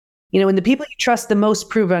When the people you trust the most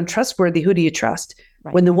prove untrustworthy, who do you trust?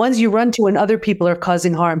 Right. When the ones you run to when other people are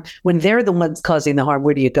causing harm, when they're the ones causing the harm,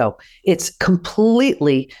 where do you go? It's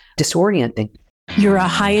completely disorienting. You're a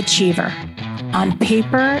high achiever. On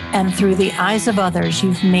paper and through the eyes of others,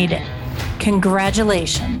 you've made it.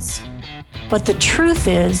 Congratulations. But the truth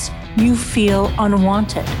is, you feel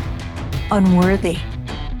unwanted, unworthy,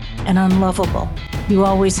 and unlovable. You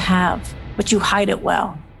always have, but you hide it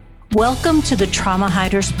well. Welcome to the Trauma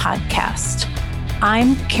Hiders podcast.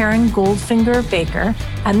 I'm Karen Goldfinger Baker,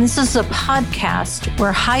 and this is a podcast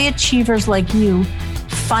where high achievers like you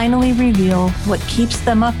finally reveal what keeps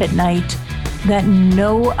them up at night that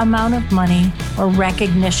no amount of money or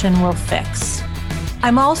recognition will fix.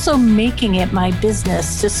 I'm also making it my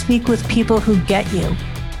business to speak with people who get you.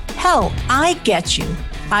 Hell, I get you.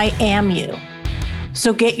 I am you.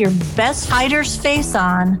 So get your best hider's face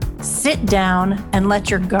on, sit down, and let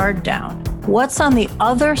your guard down. What's on the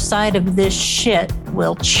other side of this shit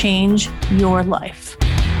will change your life.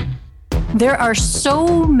 There are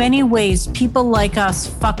so many ways people like us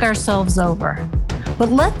fuck ourselves over. But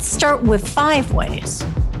let's start with 5 ways.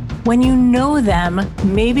 When you know them,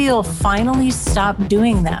 maybe you'll finally stop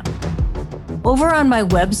doing them. Over on my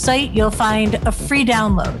website, you'll find a free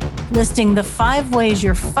download listing the 5 ways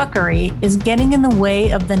your fuckery is getting in the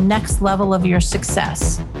way of the next level of your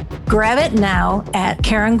success. Grab it now at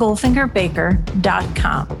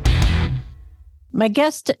KarenGoldfingerBaker.com. My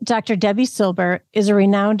guest, Dr. Debi Silber, is a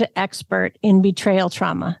renowned expert in betrayal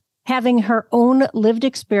trauma. Having her own lived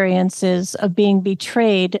experiences of being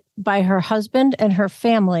betrayed by her husband and her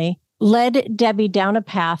family led Debi down a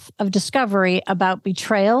path of discovery about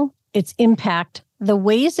betrayal, its impact, the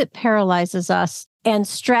ways it paralyzes us, and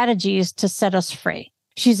strategies to set us free.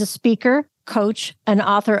 She's a speaker, coach, and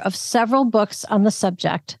author of several books on the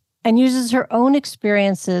subject, and uses her own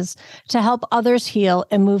experiences to help others heal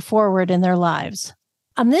and move forward in their lives.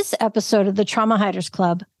 On this episode of the Trauma Hiders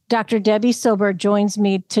Club, Dr. Debi Silber joins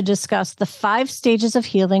me to discuss the 5 stages of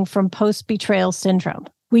healing from post-betrayal syndrome.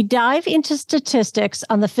 We dive into statistics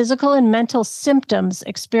on the physical and mental symptoms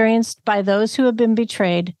experienced by those who have been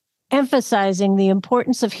betrayed, emphasizing the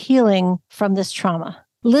importance of healing from this trauma.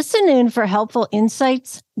 Listen in for helpful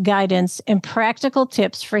insights, guidance, and practical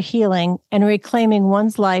tips for healing and reclaiming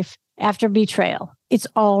one's life after betrayal. It's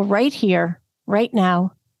all right here, right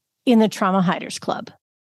now, in the Trauma Hiders Club.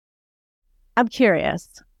 I'm curious.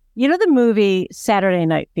 You know the movie Saturday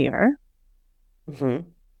Night Fever?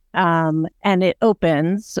 Mm-hmm. And it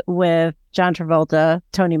opens with John Travolta,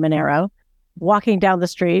 Tony Manero, walking down the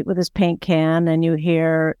street with his paint can, and you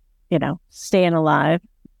hear, Staying Alive.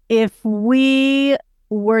 If we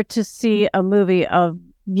were to see a movie of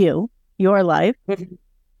your life,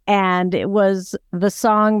 and it was the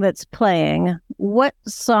song that's playing, what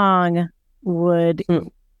song would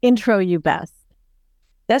intro you best?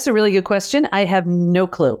 That's a really good question. I have no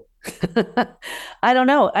clue. I don't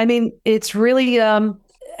know. I mean, it's really,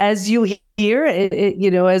 as you hear,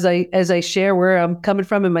 as I share where I'm coming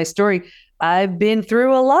from in my story, I've been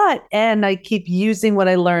through a lot and I keep using what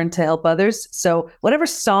I learned to help others. So whatever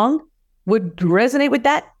song would resonate with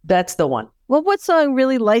that, that's the one. Well, what song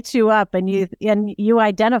really lights you up and you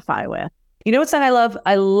identify with? You know what song I love?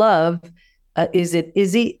 I love is it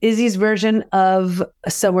Izzy's version of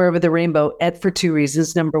Somewhere Over the Rainbow for 2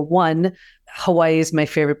 reasons. Number 1, Hawaii is my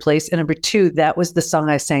favorite place. And number 2, that was the song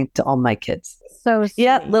I sang to all my kids. So sweet.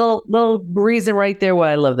 Yeah, little reason right there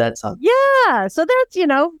why I love that song. Yeah. So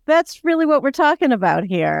that's really what we're talking about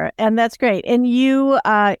here. And that's great. And you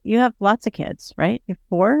have lots of kids, right?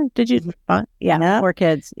 4? Did you? Yeah, 4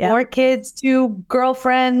 kids. Yeah. 4 kids, 2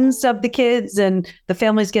 girlfriends of the kids, and the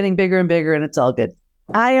family's getting bigger and bigger, and it's all good.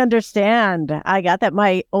 I understand. I got that.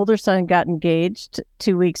 My older son got engaged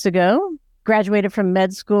 2 weeks ago, graduated from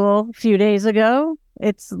med school a few days ago.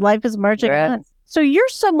 Life is marching on. So you're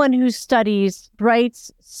someone who studies,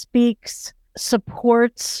 writes, speaks,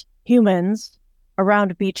 supports humans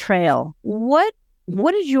around betrayal. What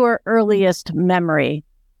is your earliest memory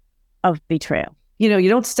of betrayal? You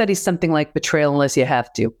don't study something like betrayal unless you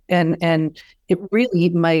have to. And it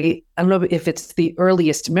really, I don't know if it's the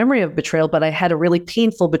earliest memory of betrayal, but I had a really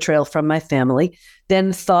painful betrayal from my family,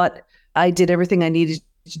 then thought I did everything I needed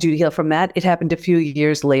to do to heal from that. It happened a few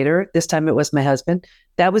years later. This time it was my husband.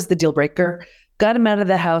 That was the deal breaker. Got him out of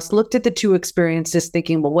the house, looked at the 2 experiences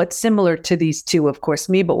thinking, well, what's similar to these 2? Of course,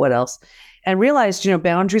 me, but what else? And realized,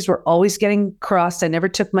 boundaries were always getting crossed. I never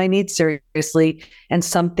took my needs seriously, and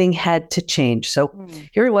something had to change. So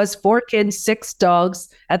here it was, 4 kids, 6 dogs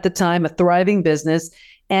at the time, a thriving business.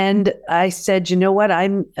 And I said, you know what?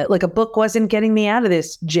 I'm like, a book wasn't getting me out of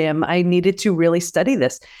this, Jim. I needed to really study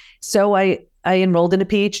this. So I I enrolled in a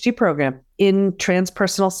PhD program in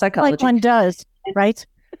transpersonal psychology. Like one does, right?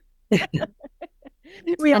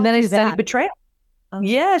 And then I studied betrayal.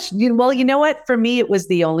 Yes. Well, you know what? For me, it was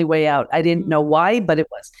the only way out. I didn't know why, but it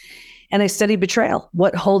was. And I studied betrayal.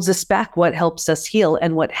 What holds us back? What helps us heal?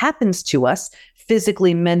 And what happens to us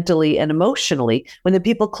physically, mentally, and emotionally when the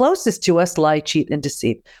people closest to us lie, cheat, and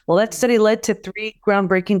deceive? Well, that study led to 3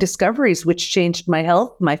 groundbreaking discoveries, which changed my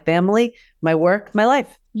health, my family, my work, my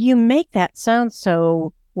life. You make that sound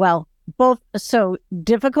so, well, both so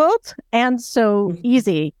difficult and so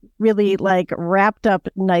easy, really like wrapped up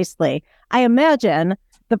nicely. I imagine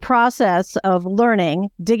the process of learning,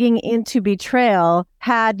 digging into betrayal,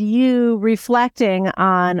 had you reflecting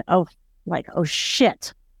on, oh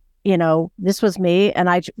shit, this was me.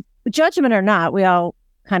 And judgment or not, we all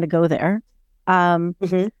kind of go there.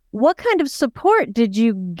 What kind of support did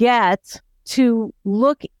you get to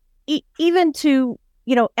look even to,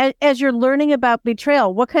 as you're learning about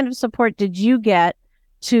betrayal, what kind of support did you get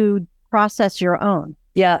to process your own?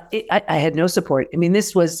 Yeah, I had no support. I mean,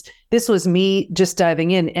 this was me just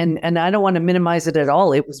diving in, and I don't want to minimize it at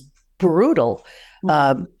all. It was brutal,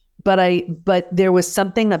 but there was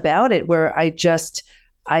something about it where I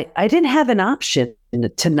didn't have an option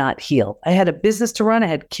to not heal. I had a business to run. I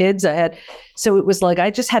had kids. So it was like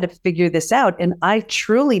I just had to figure this out, and I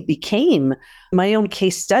truly became my own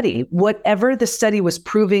case study. Whatever the study was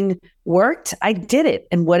proving worked, I did it,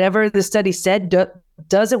 and whatever the study said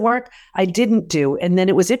doesn't work, I didn't do. And then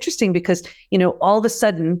it was interesting because, all of a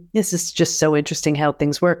sudden, this is just so interesting how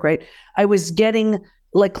things work, right? I was getting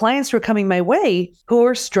clients were coming my way who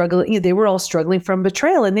were struggling. They were all struggling from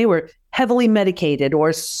betrayal, and they were heavily medicated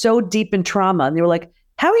or so deep in trauma. And they were like,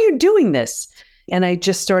 how are you doing this? And I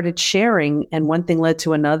just started sharing, and one thing led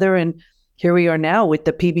to another. And here we are now with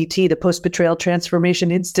the PBT, the Post-Betrayal Transformation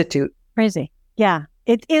Institute. Crazy. Yeah.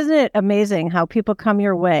 Isn't it amazing how people come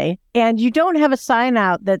your way and you don't have a sign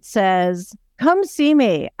out that says, come see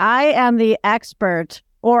me. I am the expert,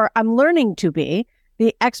 or I'm learning to be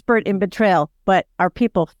the expert in betrayal, but our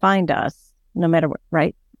people find us no matter what,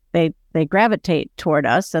 right? They gravitate toward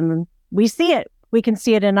us, and we see it. We can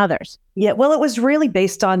see it in others. Yeah. Well, it was really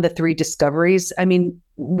based on the 3 discoveries. I mean,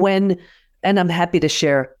 and I'm happy to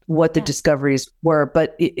share what the discoveries were,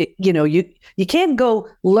 but you can't go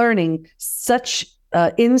learning such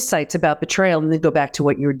insights about betrayal and then go back to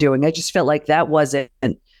what you were doing. I just felt like that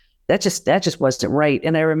just wasn't right.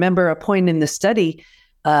 And I remember a point in the study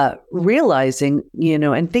realizing,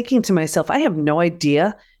 and thinking to myself, I have no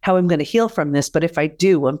idea how I'm going to heal from this, but if I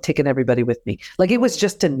do, I'm taking everybody with me. Like, it was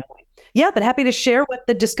just annoying. Yeah, but happy to share what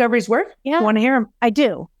the discoveries were. Yeah. You want to hear them? I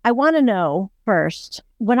do. I want to know first,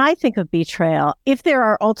 when I think of betrayal, if there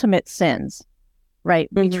are ultimate sins,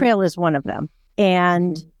 right? Mm-hmm. Betrayal is one of them.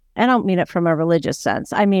 And I don't mean it from a religious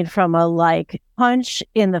sense. I mean from a punch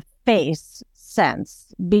in the face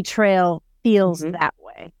sense. Betrayal feels that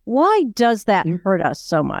way. Why does that hurt us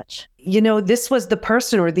so much? This was the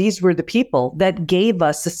person, or these were the people that gave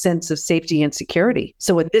us a sense of safety and security.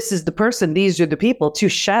 So when this is the person, these are the people, to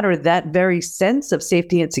shatter that very sense of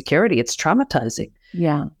safety and security, it's traumatizing.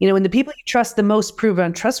 Yeah. When the people you trust the most prove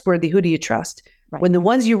untrustworthy, who do you trust? Right. When the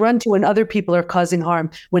ones you run to and other people are causing harm,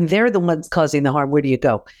 when they're the ones causing the harm, where do you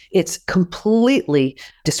go? It's completely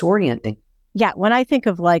disorienting. Yeah. When I think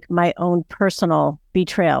of my own personal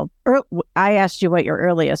betrayal, I asked you what your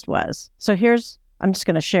earliest was. So I'm just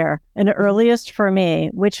going to share an earliest for me,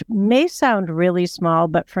 which may sound really small,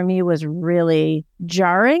 but for me was really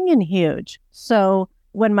jarring and huge. So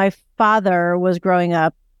when my father was growing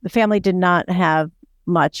up, the family did not have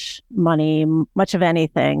much money, much of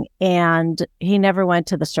anything, and he never went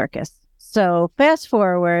to the circus. So fast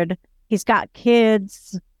forward, he's got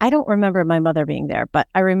kids. I don't remember my mother being there, but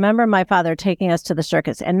I remember my father taking us to the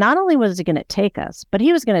circus. And not only was he going to take us, but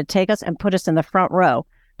he was going to take us and put us in the front row,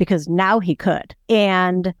 because now he could.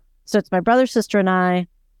 And so it's my brother, sister, and I.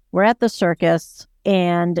 We're at the circus,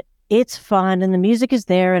 and it's fun, and the music is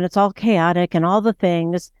there, and it's all chaotic and all the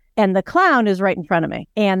things. And the clown is right in front of me.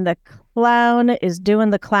 And the clown is doing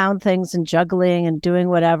the clown things and juggling and doing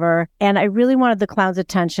whatever. And I really wanted the clown's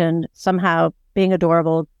attention. Somehow, being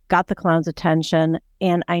adorable, got the clown's attention.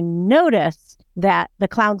 And I noticed that the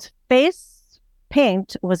clown's face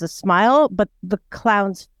paint was a smile, but the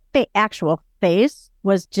clown's actual face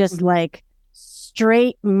was just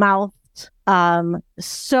straight mouthed,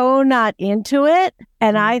 so not into it.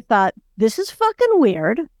 And I thought, this is fucking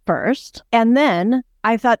weird first. And then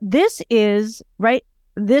I thought, this is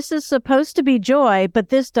supposed to be joy, but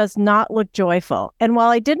this does not look joyful. And while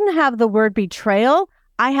I didn't have the word betrayal,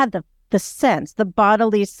 I had the sense, the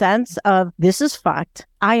bodily sense of, this is fucked.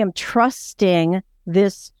 I am trusting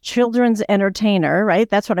this children's entertainer, right?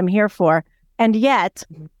 That's what I'm here for. And yet,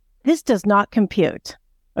 this does not compute.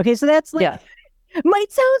 Okay, so that's like,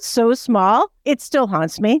 might sound so small. It still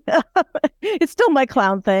haunts me. It's still my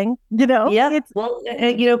clown thing, Yeah. Well,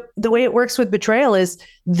 the way it works with betrayal is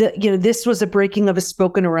this was a breaking of a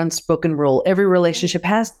spoken or unspoken rule. Every relationship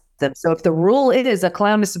has them. So if the rule is a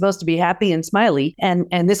clown is supposed to be happy and smiley,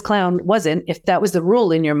 and this clown wasn't, if that was the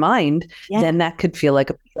rule in your mind, then that could feel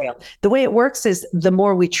like a betrayal. The way it works is the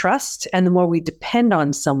more we trust and the more we depend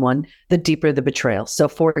on someone, the deeper the betrayal. So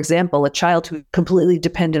for example, a child who's completely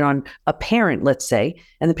dependent on a parent, let's say,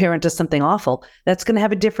 and the parent does something awful, that's going to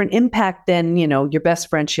have a different impact than, your best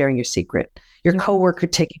friend sharing your secret, your coworker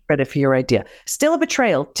taking credit for your idea. Still a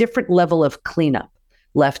betrayal, different level of cleanup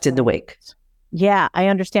left in the wake. Yeah, I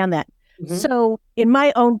understand that. Mm-hmm. So in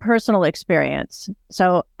my own personal experience,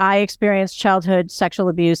 so I experienced childhood sexual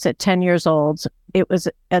abuse at 10 years old. It was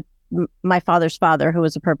at my father's father who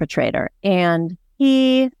was a perpetrator. And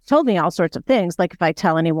he told me all sorts of things, like if I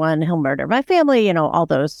tell anyone, he'll murder my family, all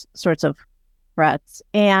those sorts of threats.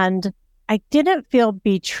 And I didn't feel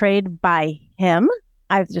betrayed by him.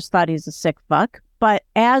 I just thought he's a sick fuck. But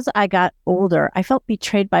as I got older, I felt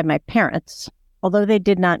betrayed by my parents, although they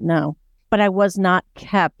did not know. But I was not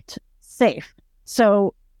kept safe.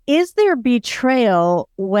 So is there betrayal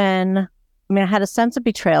I had a sense of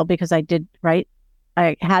betrayal because I did, right?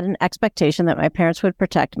 I had an expectation that my parents would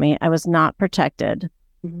protect me. I was not protected.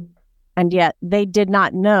 Mm-hmm. And yet they did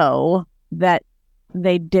not know that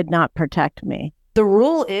they did not protect me. The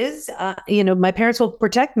rule is, my parents will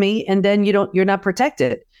protect me and then you're not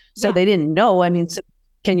protected. So they didn't know. So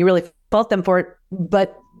can you really fault them for it?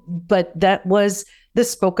 But that was the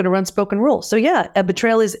spoken or unspoken rule. So a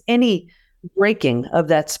betrayal is any breaking of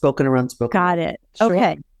that spoken or unspoken. Got it.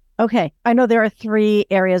 Sure. Okay. I know there are 3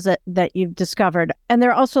 areas that you've discovered, and there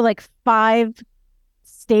are also like 5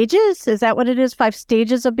 stages. Is that what it is? 5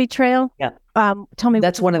 stages of betrayal? Yeah. Tell me.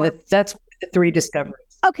 That's that's the 3 discoveries.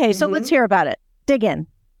 Okay. So let's hear about it. Dig in.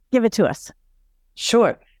 Give it to us.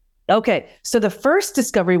 Sure. Okay. So the first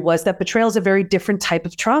discovery was that betrayal is a very different type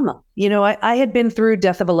of trauma. I had been through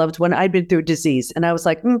death of a loved one. I'd been through disease. And I was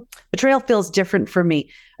like, betrayal feels different for me.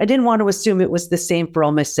 I didn't want to assume it was the same for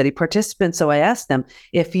all my study participants. So I asked them,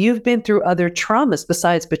 if you've been through other traumas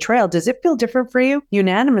besides betrayal, does it feel different for you?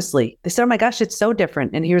 Unanimously. They said, oh my gosh, it's so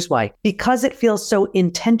different. And here's why. Because it feels so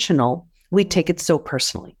intentional, we take it so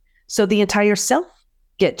personally. So the entire self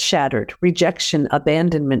gets shattered. Rejection,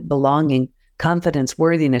 abandonment, belonging, confidence,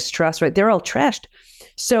 worthiness, trust, right? They're all trashed.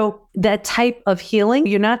 So that type of healing,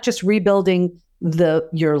 you're not just rebuilding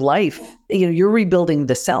your life, you're rebuilding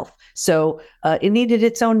the self. So it needed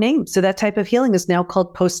its own name. So that type of healing is now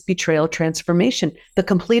called post-betrayal transformation, the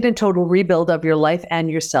complete and total rebuild of your life and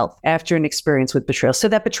yourself after an experience with betrayal. So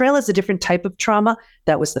that betrayal is a different type of trauma.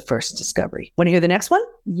 That was the first discovery. Want to hear the next one?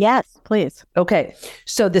 Yes, please. Okay.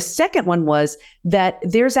 So the second one was that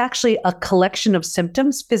there's actually a collection of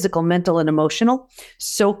symptoms, physical, mental, and emotional,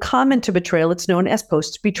 so common to betrayal. It's known as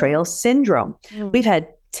post-betrayal syndrome. We've had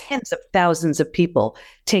tens of thousands of people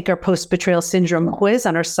take our post-betrayal syndrome quiz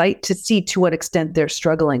on our site to see to what extent they're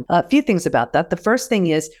struggling. A few things about that. The first thing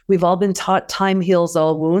is we've all been taught time heals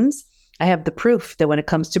all wounds. I have the proof that when it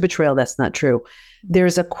comes to betrayal, that's not true.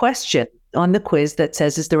 There's a question on the quiz that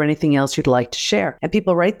says, is there anything else you'd like to share? And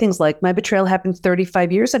people write things like, my betrayal happened 35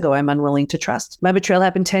 years ago. I'm unwilling to trust. My betrayal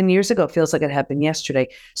happened 10 years ago. Feels like it happened yesterday.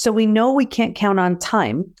 So we know we can't count on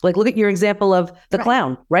time. Like, look at your example of the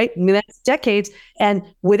clown, right? That's decades. And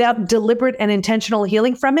without deliberate and intentional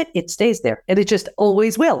healing from it, it stays there. And it just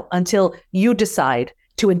always will until you decide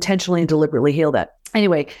to intentionally and deliberately heal that.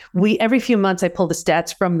 Anyway, every few months, I pull the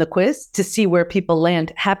stats from the quiz to see where people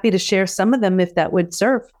land. Happy to share some of them if that would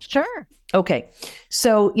serve. Sure. Okay.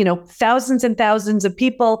 So, thousands and thousands of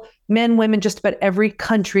people, men, women, just about every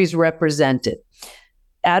country's represented.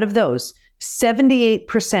 Out of those,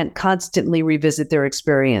 78% constantly revisit their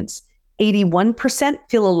experience. 81%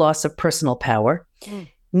 feel a loss of personal power.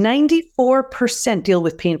 94% deal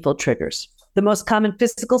with painful triggers. The most common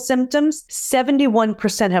physical symptoms,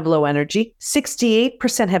 71% have low energy,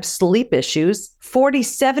 68% have sleep issues,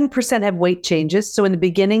 47% have weight changes. So in the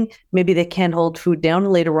beginning, maybe they can't hold food down.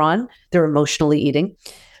 Later on, they're emotionally eating.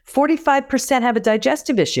 45% have a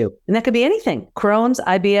digestive issue, and that could be anything. Crohn's,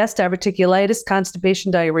 IBS, diverticulitis,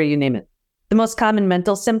 constipation, diarrhea, you name it. The most common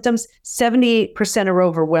mental symptoms, 78% are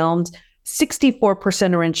overwhelmed,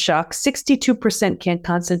 64% are in shock, 62% can't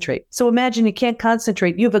concentrate. So imagine you can't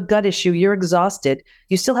concentrate, you have a gut issue, you're exhausted,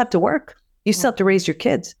 you still have to work, you still have to raise your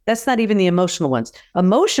kids. That's not even the emotional ones.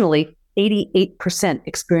 Emotionally, 88%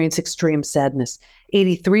 experience extreme sadness.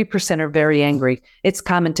 83% are very angry. It's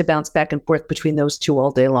common to bounce back and forth between those two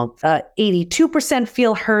all day long. 82%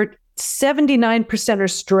 feel hurt. 79% are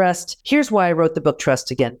stressed. Here's why I wrote the book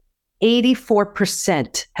Trust Again.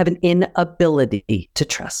 84% have an inability to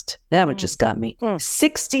trust. That one just got me.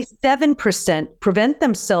 67% prevent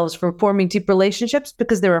themselves from forming deep relationships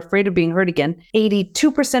because they're afraid of being hurt again.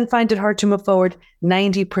 82% find it hard to move forward.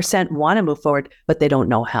 90% want to move forward, but they don't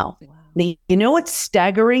know how. Wow. Now, you know what's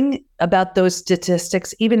staggering about those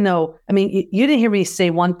statistics? Even though, I mean, you didn't hear me say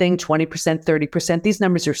one thing, 20%, 30%. These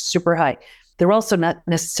numbers are super high. They're also not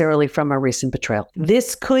necessarily from a recent betrayal.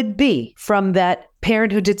 This could be from that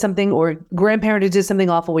parent who did something or grandparent who did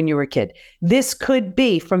something awful when you were a kid. This could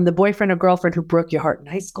be from the boyfriend or girlfriend who broke your heart in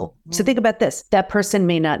high school. So think about this. That person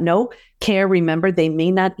may not know, care, remember, they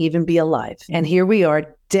may not even be alive. And here we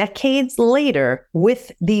are decades later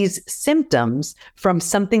with these symptoms from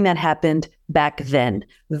something that happened back then.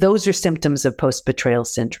 Those are symptoms of post-betrayal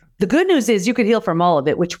syndrome. The good news is you could heal from all of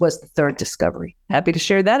it, which was the third discovery. Happy to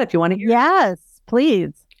share that if you want to hear. Yes,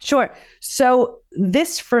 please. Sure. So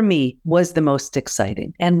this for me was the most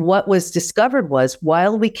exciting. And what was discovered was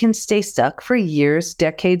while we can stay stuck for years,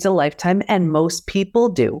 decades, a lifetime, and most people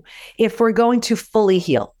do, if we're going to fully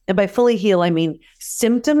heal, and by fully heal, I mean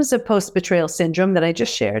symptoms of post-betrayal syndrome that I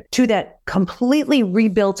just shared, to that completely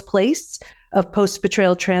rebuilt place of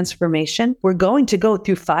post-betrayal transformation, we're going to go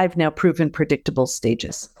through 5 now proven predictable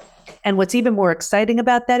stages. And what's even more exciting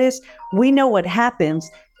about that is we know what happens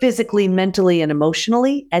physically, mentally, and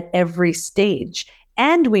emotionally at every stage.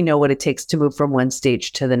 And we know what it takes to move from one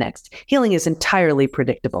stage to the next. Healing is entirely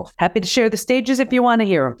predictable. Happy to share the stages if you want to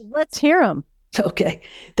hear them. Let's hear them. Okay.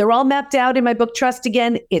 They're all mapped out in my book, Trust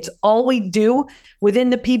Again. It's all we do within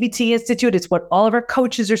the PBT Institute. It's what all of our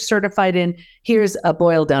coaches are certified in. Here's a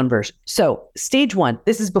boiled down version. So stage 1,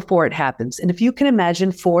 this is before it happens. And if you can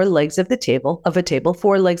imagine 4 legs of a table,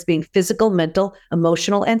 4 legs being physical, mental,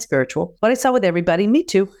 emotional, and spiritual. What I saw with everybody, me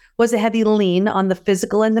too, was a heavy lean on the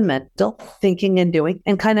physical and the mental, thinking and doing,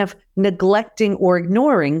 and kind of neglecting or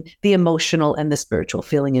ignoring the emotional and the spiritual,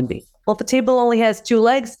 feeling and being. Well, if the table only has 2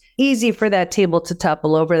 legs, easy for that table to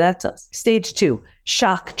topple over. That's us. Stage 2,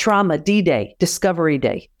 shock, trauma, D-Day, discovery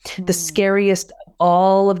day, the scariest of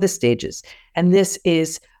all of the stages. And this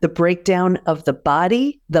is the breakdown of the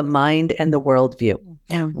body, the mind, and the worldview.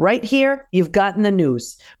 Right here, you've gotten the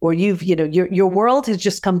news, or your world has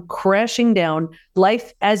just come crashing down.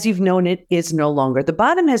 Life as you've known it is no longer. The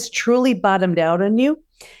bottom has truly bottomed out on you.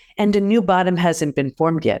 And a new bottom hasn't been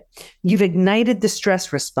formed yet. You've ignited the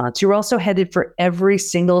stress response. You're also headed for every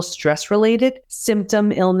single stress-related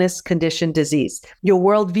symptom, illness, condition, disease. Your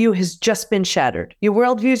worldview has just been shattered. Your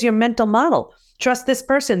worldview is your mental model. Trust this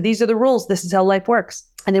person. These are the rules. This is how life works.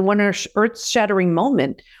 And in one earth-shattering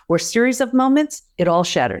moment or series of moments, it all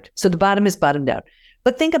shattered. So the bottom is bottomed out.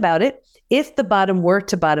 But think about it. If the bottom were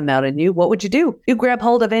to bottom out on you, what would you do? You grab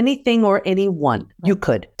hold of anything or anyone you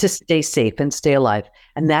could to stay safe and stay alive.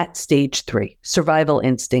 And that's stage 3, survival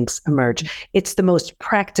instincts emerge. It's the most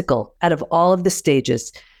practical out of all of the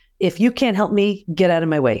stages. If you can't help me, get out of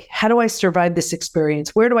my way. How do I survive this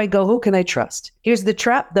experience? Where do I go? Who can I trust? Here's the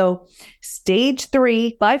trap though. Stage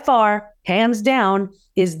 3, by far, hands down,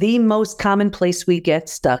 is the most common place we get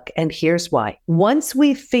stuck. And here's why. Once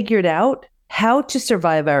we've figured out how to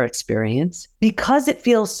survive our experience, because it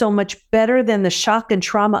feels so much better than the shock and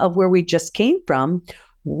trauma of where we just came from,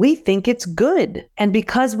 we think it's good. And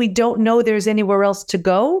because we don't know there's anywhere else to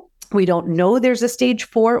go, we don't know there's a stage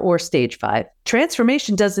 4 or stage 5.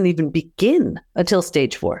 Transformation doesn't even begin until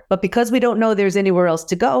stage 4. But because we don't know there's anywhere else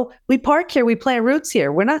to go, we park here, we plant roots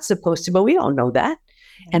here. We're not supposed to, but we don't know that.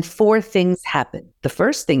 And 4 things happen. The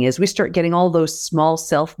first thing is we start getting all those small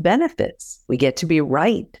self benefits. We get to be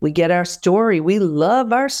right. We get our story. We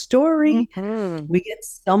love our story. Mm-hmm. We get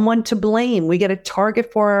someone to blame. We get a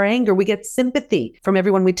target for our anger. We get sympathy from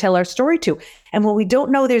everyone we tell our story to. And when we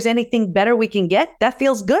don't know there's anything better we can get, that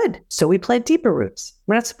feels good. So we plant deeper roots.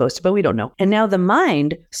 We're not supposed to, but we don't know. And now the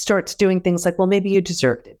mind starts doing things like, well, maybe you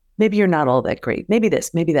deserved it. Maybe you're not all that great. Maybe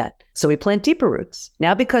this, maybe that. So we plant deeper roots.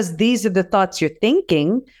 Now, because these are the thoughts you're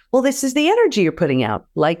thinking, well, this is the energy you're putting out.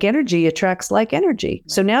 Like energy attracts like energy.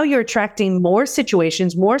 So now you're attracting more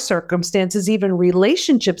situations, more circumstances, even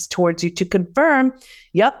relationships towards you to confirm,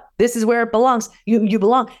 yep, this is where it belongs. You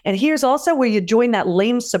belong. And here's also where you join that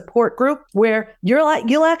lame support group where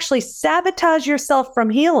you'll actually sabotage yourself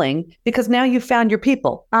from healing because now you found your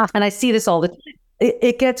people. And I see this all the time.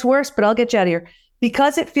 It gets worse, but I'll get you out of here.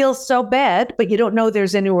 Because it feels so bad, but you don't know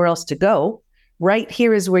there's anywhere else to go, Right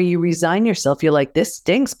here is where you resign yourself. You're like, this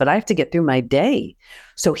stinks, but I have to get through my day.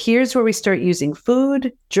 So here's where we start using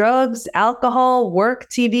food, drugs, alcohol, work,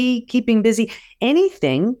 TV, keeping busy,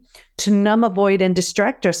 anything to numb, avoid, and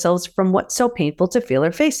distract ourselves from what's so painful to feel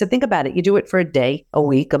or face. So think about it. You do it for a day, a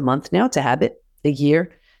week, a month. Now it's a habit, a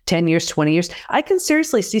year, 10 years, 20 years. I can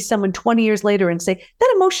seriously see someone 20 years later and say,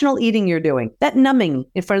 that emotional eating you're doing, that numbing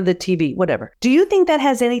in front of the TV, whatever. Do you think that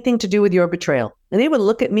has anything to do with your betrayal? And they would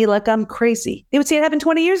look at me like I'm crazy. They would say it happened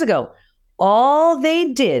 20 years ago. All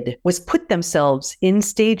they did was put themselves in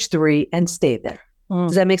stage 3 and stay there.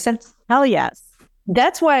 Does that make sense? Hell yes.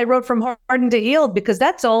 That's why I wrote From Hardened to Healed, because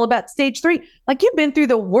that's all about stage 3. Like, you've been through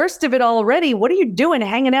the worst of it already. What are you doing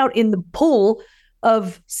hanging out in the pool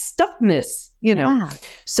of stuckness?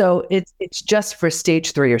 So it's just for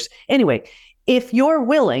stage 3ers. Anyway, if you're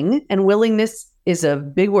willing, and willingness is a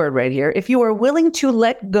big word right here. If you are willing to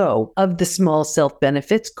let go of the small self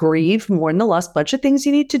benefits, grieve, mourn the loss, bunch of things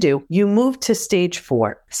you need to do, you move to stage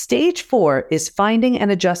 4. Stage 4 is finding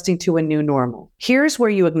and adjusting to a new normal. Here's where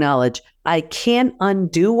you acknowledge, I can't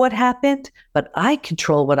undo what happened, but I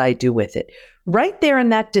control what I do with it. Right there in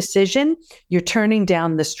that decision, you're turning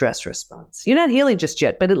down the stress response. You're not healing just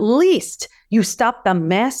yet, but at least you stop the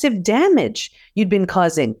massive damage you'd been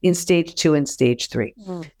causing in stage 2 and stage 3.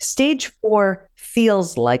 Stage 4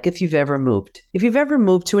 feels like, if you've ever moved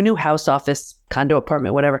to a new house, office, condo,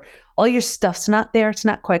 apartment, whatever, all your stuff's not there. It's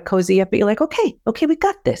not quite cozy yet, but you're like, okay, we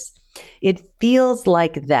got this. It feels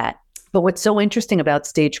like that. But what's so interesting about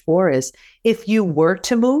stage 4 is if you were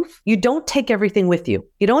to move, you don't take everything with you.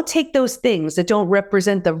 You don't take those things that don't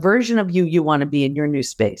represent the version of you want to be in your new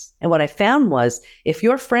space. And what I found was, if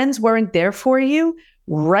your friends weren't there for you,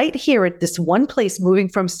 right here at this one place, moving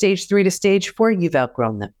from stage 3 to stage 4, you've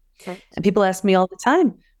outgrown them. Okay. And people ask me all the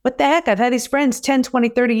time, what the heck? I've had these friends 10, 20,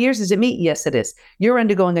 30 years. Is it me? Yes, it is. You're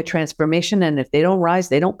undergoing a transformation. And if they don't rise,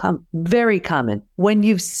 they don't come. Very common. When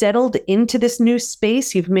you've settled into this new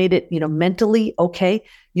space, you've made it, mentally okay.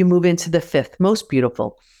 You move into the 5th, most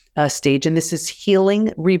beautiful stage. And this is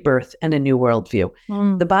healing, rebirth, and a new worldview.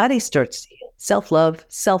 The body starts to heal. Self-love,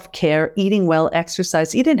 self-care, eating well,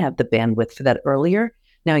 exercise. You didn't have the bandwidth for that earlier.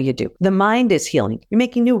 Now you do. The mind is healing. You're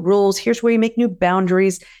making new rules. Here's where you make new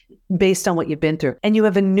boundaries based on what you've been through. And you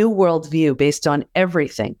have a new worldview based on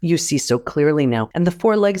everything you see so clearly now. And the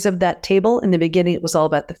 4 legs of that table, in the beginning, it was all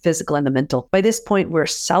about the physical and the mental. By this point, we're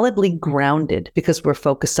solidly grounded because we're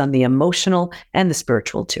focused on the emotional and the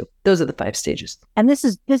spiritual too. Those are the 5 stages. And this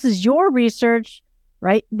is your research,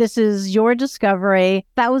 right? This is your discovery.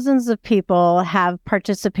 Thousands of people have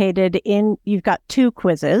participated in, you've got 2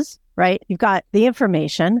 quizzes. Right? You've got the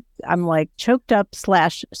information. I'm like choked up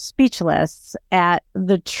 / speechless at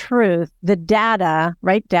the truth, the data,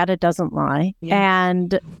 right? Data doesn't lie. Yeah.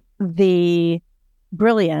 And the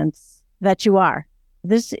brilliance that you are.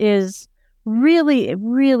 This is really,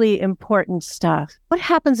 really important stuff. What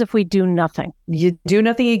happens if we do nothing? You do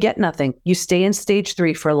nothing, you get nothing. You stay in stage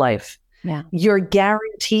 3 for life. Yeah. You're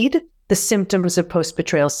guaranteed the symptoms of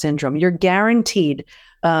post-betrayal syndrome. You're guaranteed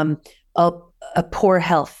a poor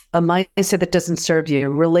health, a mindset that doesn't serve you,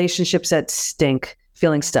 relationships that stink,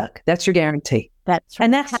 feeling stuck. That's your guarantee. That's right.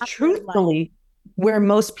 And that's truthfully where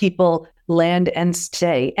most people land and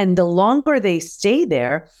stay. And the longer they stay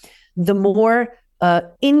there, the more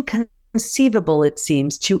inconceivable it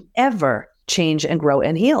seems to ever change and grow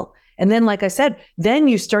and heal. And then, like I said, then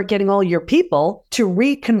you start getting all your people to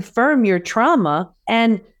reconfirm your trauma.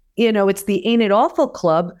 And, it's the Ain't It Awful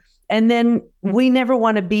Club. And then we never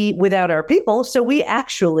want to be without our people. So we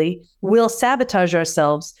actually will sabotage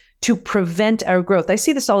ourselves to prevent our growth. I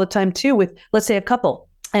see this all the time too with, let's say, a couple,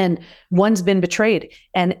 and one's been betrayed.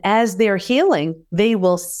 And as they're healing, they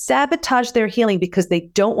will sabotage their healing because they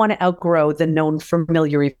don't want to outgrow the known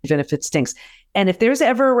familiar, even if it stinks. And if there's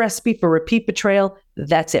ever a recipe for repeat betrayal,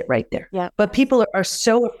 that's it right there. Yeah. But people are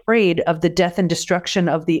so afraid of the death and destruction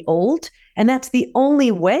of the old. And that's the only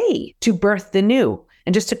way to birth the new.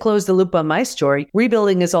 And just to close the loop on my story,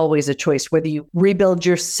 rebuilding is always a choice, whether you rebuild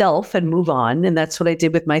yourself and move on. And that's what I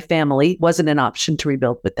did with my family. It wasn't an option to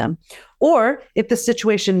rebuild with them. Or if the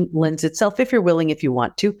situation lends itself, if you're willing, if you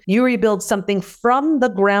want to, you rebuild something from the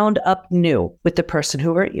ground up new with the person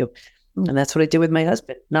who hurt you. And that's what I did with my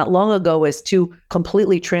husband. Not long ago, as 2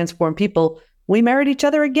 completely transformed people, we married each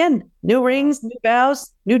other again. New rings, new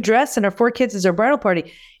vows, new dress, and our 4 kids as our bridal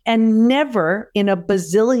party. And never in a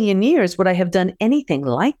bazillion years would I have done anything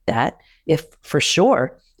like that if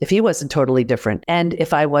he wasn't totally different and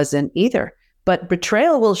if I wasn't either. But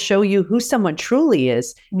betrayal will show you who someone truly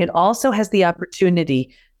is. It also has the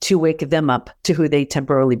opportunity to wake them up to who they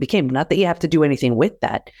temporarily became. Not that you have to do anything with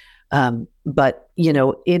that. But,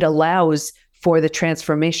 it allows for the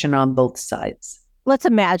transformation on both sides. Let's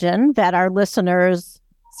imagine that our listeners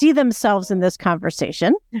see themselves in this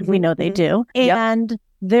conversation. We know they do. And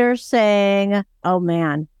they're saying, oh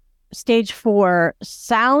man, stage 4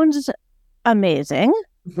 sounds amazing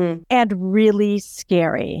and really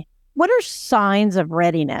scary. What are signs of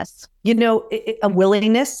readiness? A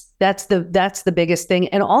willingness, that's the biggest thing.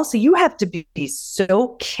 And also you have to be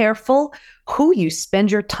so careful who you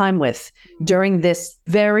spend your time with during this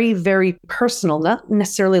very, very personal, not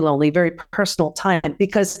necessarily lonely, very personal time.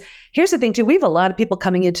 Because here's the thing too, we have a lot of people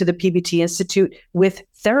coming into the PBT Institute with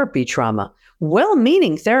therapy trauma.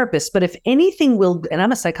 Well-meaning therapists, but if anything will, and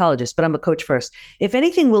I'm a psychologist, but I'm a coach first, if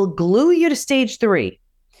anything will glue you to stage 3,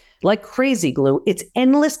 like crazy glue, it's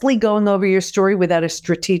endlessly going over your story without a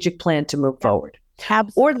strategic plan to move forward.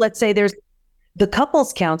 Absolutely. Or let's say there's the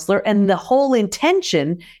couples counselor and the whole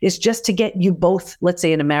intention is just to get you both, let's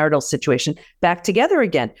say in a marital situation, back together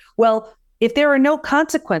again. Well, if there are no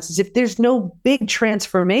consequences, if there's no big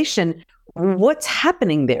transformation, what's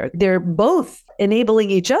happening there? They're both enabling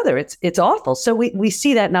each other. It's awful. So we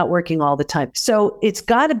see that not working all the time. So it's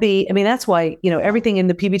got to be, that's why, everything in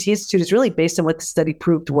the PBT Institute is really based on what the study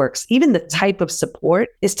proved works. Even the type of support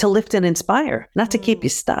is to lift and inspire, not to keep you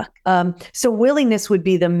stuck. So willingness would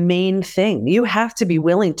be the main thing. You have to be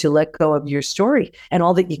willing to let go of your story and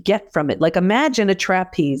all that you get from it. Like imagine a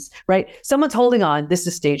trapeze, right? Someone's holding on. This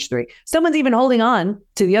is stage 3. Someone's even holding on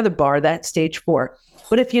to the other bar, that's stage 4.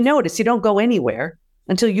 But if you notice, you don't go anywhere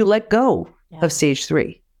until you let go of stage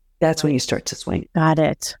 3. That's when you start to swing. Got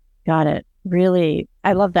it. Really,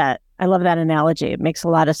 I love that. I love that analogy. It makes a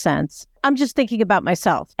lot of sense. I'm just thinking about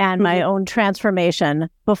myself and my own transformation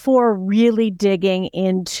before really digging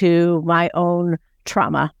into my own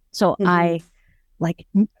trauma. So I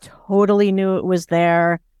totally knew it was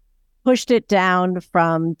there, pushed it down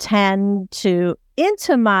from 10 to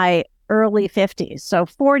into my early 50s. So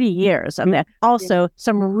 40 years. Also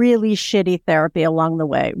some really shitty therapy along the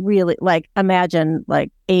way. Really, imagine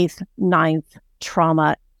 8th, 9th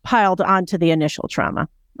trauma piled onto the initial trauma,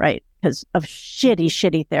 right? Because of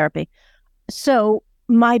shitty therapy. So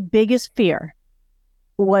my biggest fear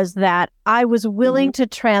was that I was willing to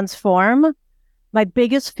transform. My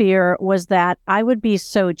biggest fear was that I would be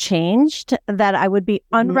so changed that I would be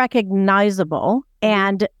unrecognizable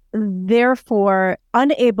and therefore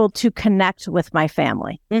unable to connect with my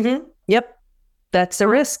family. Yep. That's a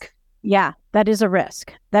risk. Yeah, that is a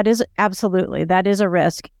risk. That is a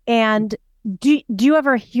risk. And do you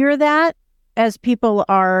ever hear that as people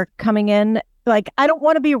are coming in? I don't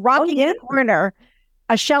want to be rocking in the corner,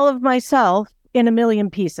 a shell of myself in a million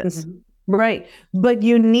pieces. Right. But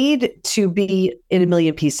you need to be in a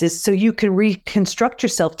million pieces so you can reconstruct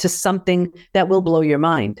yourself to something that will blow your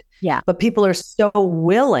mind. Yeah. But people are so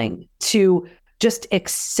willing to just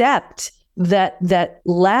accept that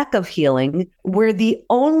lack of healing, where the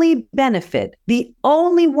only benefit, the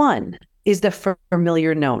only one, is the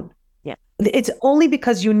familiar known. Yeah. It's only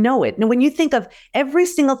because you know it. Now, when you think of every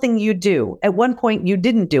single thing you do, at one point you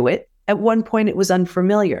didn't do it. At one point it was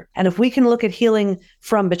unfamiliar. And if we can look at healing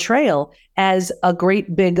from betrayal as a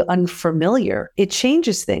great big unfamiliar, it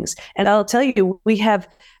changes things. And I'll tell you, we have,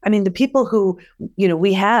 the people who,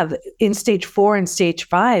 we have in stage 4 and stage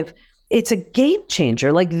 5, it's a game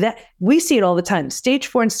changer. Like that, we see it all the time. Stage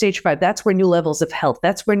 4 and stage 5, that's where new levels of health,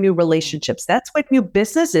 that's where new relationships, that's when new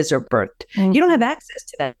businesses are birthed. You don't have access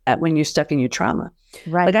to that when you're stuck in your trauma.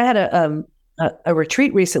 Right. I had a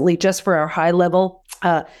retreat recently just for our high level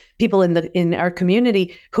people in our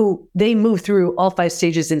community who they moved through all 5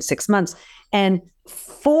 stages in 6 months, and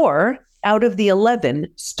 4 out of the 11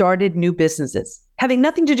 started new businesses having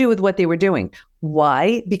nothing to do with what they were doing.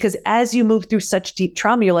 Why? Because as you move through such deep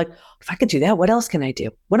trauma, you're like, if I could do that, what else can I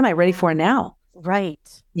do? What am I ready for now? Right.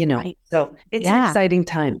 Right. So it's an exciting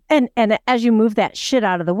time. And as you move that shit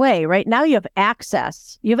out of the way, right now you have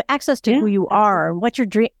access. You have access to who you are and what your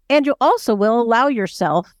dream, and you also will allow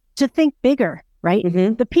yourself to think bigger, right?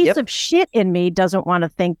 The piece of shit in me doesn't want to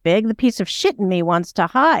think big. The piece of shit in me wants to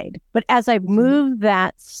hide. But as I move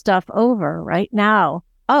that stuff over right now,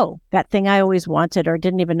 that thing I always wanted or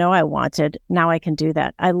didn't even know I wanted, now I can do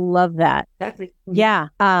that. I love that. Exactly. Yeah.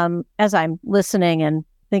 As I'm listening and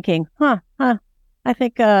thinking, I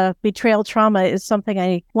think betrayal trauma is something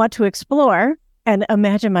I want to explore and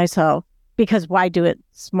imagine myself, because why do it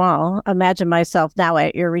small? Imagine myself now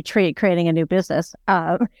at your retreat creating a new business.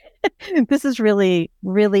 This is really,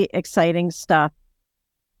 really exciting stuff.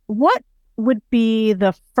 What would be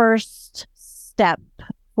the first step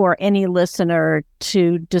for any listener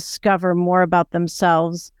to discover more about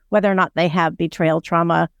themselves, whether or not they have betrayal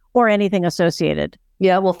trauma or anything associated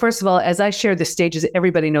Yeah. Well, first of all, as I share the stages,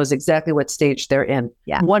 everybody knows exactly what stage they're in.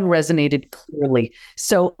 Yeah. One resonated clearly.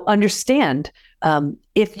 So understand,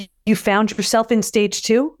 if you found yourself in stage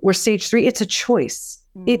 2 or stage 3, it's a choice.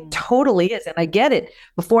 It totally is. And I get it.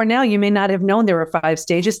 Before now, you may not have known there were 5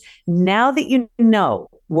 stages. Now that you know,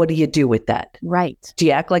 what do you do with that? Right. Do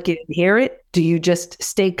you act like you didn't hear it? Do you just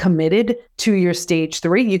stay committed to your stage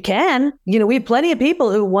 3? You can. We have plenty of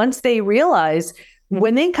people who, once they realize,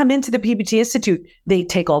 when they come into the PBT Institute, they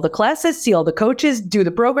take all the classes, see all the coaches, do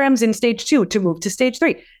the programs in stage 2 to move to stage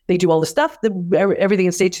 3. They do all the stuff, everything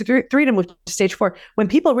in stage 3 to move to stage 4. When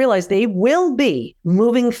people realize they will be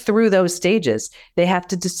moving through those stages, they have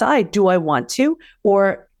to decide, do I want to,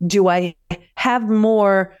 or do I have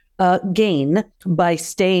more gain by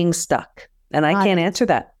staying stuck? And I can't answer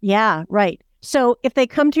that. Yeah, right. So if they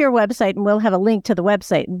come to your website, and we'll have a link to the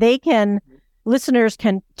website, listeners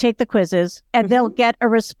can take the quizzes and they'll get a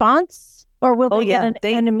response, or will they get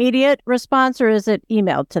an immediate response, or is it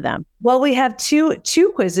emailed to them? Well, we have two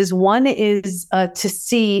quizzes. One is to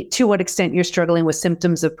see to what extent you're struggling with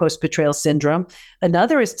symptoms of post-betrayal syndrome.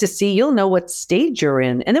 Another is to see, you'll know what stage you're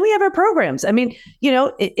in. And then we have our programs. I mean,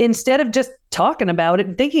 instead of just talking about it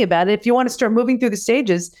and thinking about it, if you want to start moving through the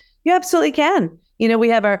stages, you absolutely can. We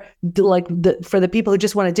have our, for the people who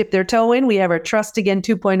just want to dip their toe in, we have our Trust Again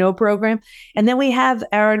 2.0 program. And then we have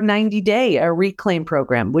our 90-day, our Reclaim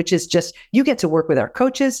program, which is just, you get to work with our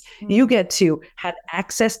coaches. You get to have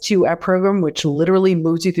access to our program, which literally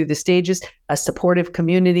moves you through the stages, a supportive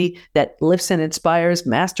community that lifts and inspires,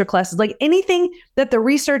 masterclasses, like anything that the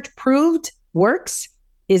research proved works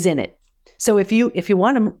is in it. So if you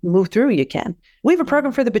want to move through, you can. We have a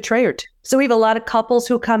program for the betrayer too. So we have a lot of couples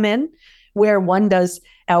who come in, where one does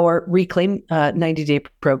our Reclaim 90-day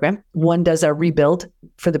program, one does our Rebuild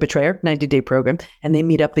for the Betrayer 90-day program, and they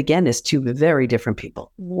meet up again as 2 very different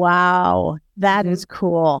people. Wow, that is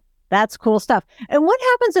cool. That's cool stuff. And what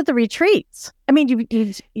happens at the retreats? I mean,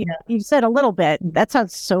 you've said a little bit. That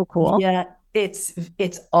sounds so cool. Yeah, it's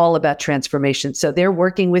all about transformation. So they're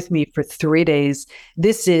working with me for 3 days.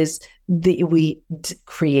 This is we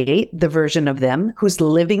create the version of them who's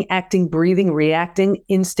living, acting, breathing, reacting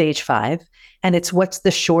in stage 5. And it's what's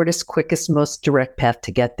the shortest, quickest, most direct path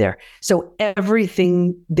to get there. So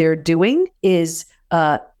everything they're doing is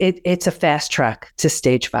it's a fast track to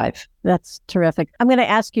stage 5. That's terrific. I'm going to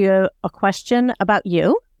ask you a question about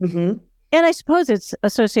you. Mm-hmm. And I suppose it's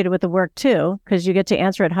associated with the work too, because you get to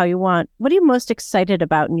answer it how you want. What are you most excited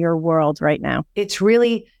about in your world right now? It's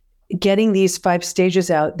really getting these 5 stages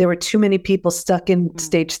out. There were too many people stuck in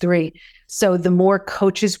stage 3. So the more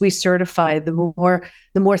coaches we certify, the more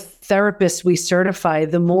therapists we certify,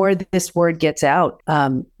 the more this word gets out,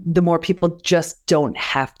 the more people just don't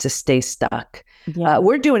have to stay stuck. Yeah.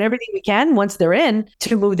 We're doing everything we can once they're in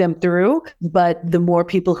to move them through. But the more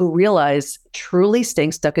people who realize truly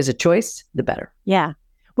staying stuck is a choice, the better. Yeah.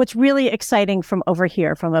 What's really exciting from over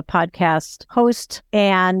here, from a podcast host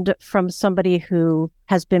and from somebody who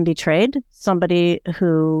has been betrayed, somebody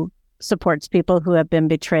who supports people who have been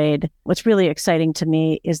betrayed, what's really exciting to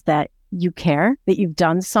me is that you care, that you've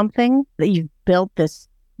done something, that you've built this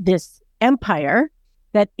empire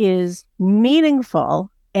that is meaningful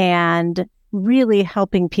and really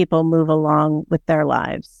helping people move along with their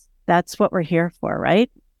lives. That's what we're here for, right?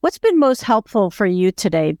 What's been most helpful for you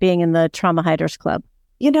today being in the Trauma Hiders Club?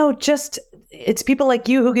 Just it's people like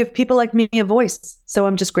you who give people like me a voice. So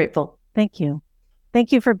I'm just grateful. Thank you.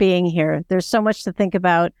 Thank you for being here. There's so much to think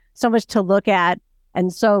about, so much to look at,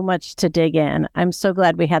 and so much to dig in. I'm so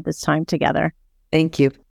glad we had this time together. Thank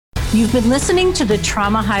you. You've been listening to the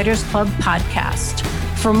Trauma Hiders Club podcast.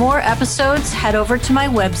 For more episodes, head over to my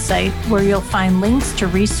website where you'll find links to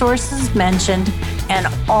resources mentioned and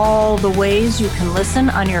all the ways you can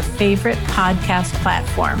listen on your favorite podcast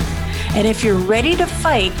platform. And if you're ready to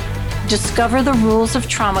fight, discover the rules of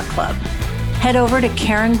Trauma Club. Head over to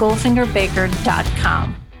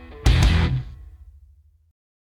KarenGoldfingerBaker.com.